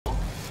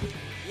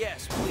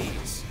yes,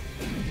 please.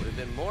 Would have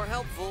been more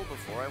helpful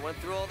before I went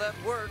through all that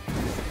work.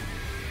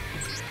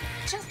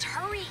 Just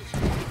hurry.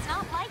 It's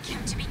not like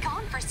him to be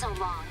gone for so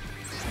long.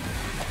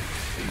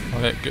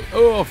 Okay, good.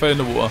 Oh, I fell in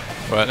the water.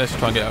 Right, let's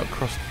try and get out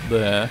across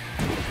there.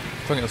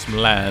 Try and get some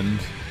land.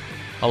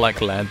 I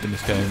like land in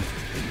this game.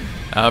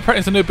 Apparently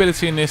there's a new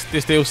ability in this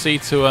DLC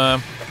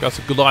to be able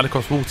to glide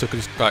across water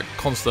like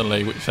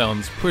constantly, which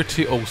sounds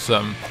pretty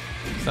awesome.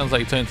 Sounds like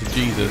you turn into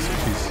Jesus,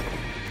 which is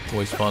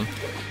always fun.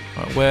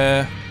 Right,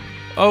 where?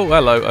 Oh,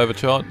 hello,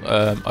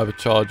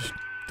 overcharged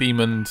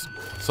demon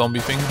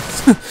zombie things.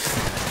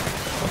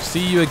 I'll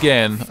see you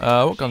again.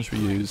 What gun should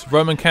we use?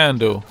 Roman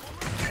candle.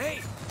 Hey,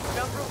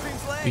 found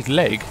Brooklyn's leg. His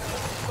leg?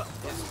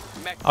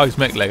 Oh, his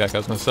mech leg, okay, I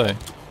was going to say.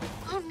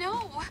 Oh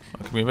no.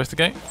 Can we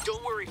investigate?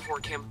 Don't worry,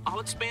 Kim. I'll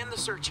expand the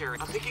search area.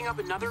 I'm picking up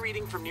another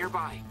reading from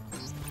nearby.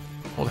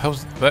 What the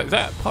hell's that? Is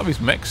that part of his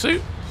mech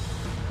suit?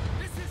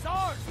 This is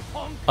ours,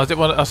 punk. I didn't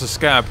want that's a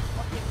scab.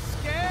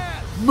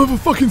 Scab.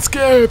 Motherfucking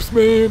scabs,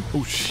 man!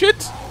 Oh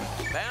shit!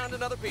 Found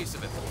another piece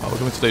of it. Oh, what do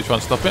we want to do? Try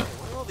and stop it?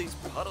 What are all these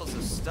puddles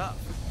of stuff?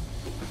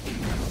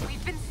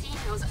 We've been seeing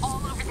those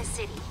all over the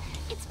city.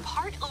 It's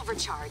part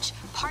overcharge,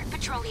 part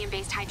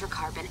petroleum-based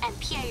hydrocarbon and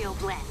PAO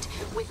blend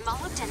with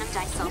molybdenum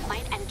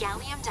disulfide and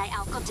gallium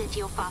dialkyl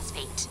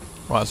dithiophosphate.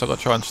 Right, so I've got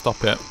to try and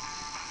stop it.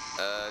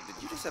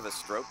 Did you just have a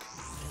stroke?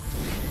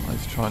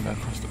 Let's try and go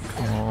across the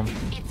calm.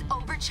 It's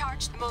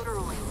overcharged motor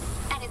oil,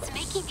 and it's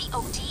making the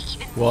OD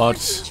even What? more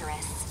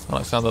dangerous. I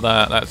like the sound of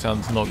that. That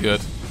sounds not good.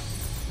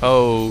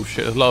 Oh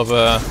shit, there's a lot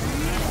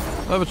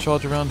of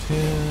overcharge around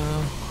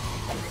here.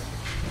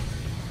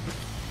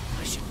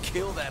 I should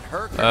kill that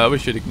herc. We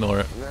should ignore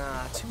it.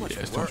 Nah, too much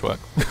Yeah, it's too work. much work.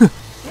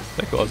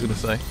 That's what I was going to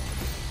say.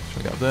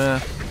 Try to get up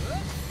there.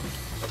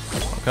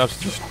 Okay, I'll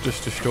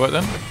just destroy it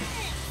then.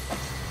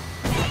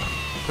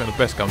 It's not the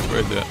best gun for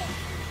it, is it?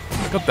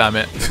 God damn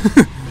it.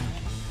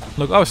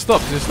 Look, oh, it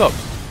stops. It stops.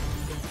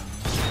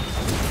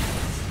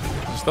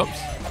 It stops.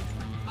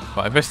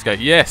 Right, investigate.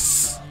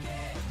 Yes!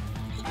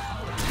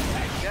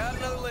 Got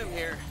another limb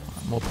here.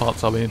 More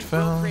parts are being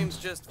found. Cream's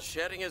just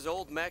shedding his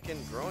old mech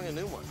and growing a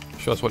new one.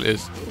 Show us what it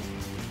is.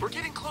 We're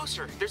getting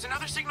closer. There's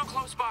another signal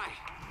close by.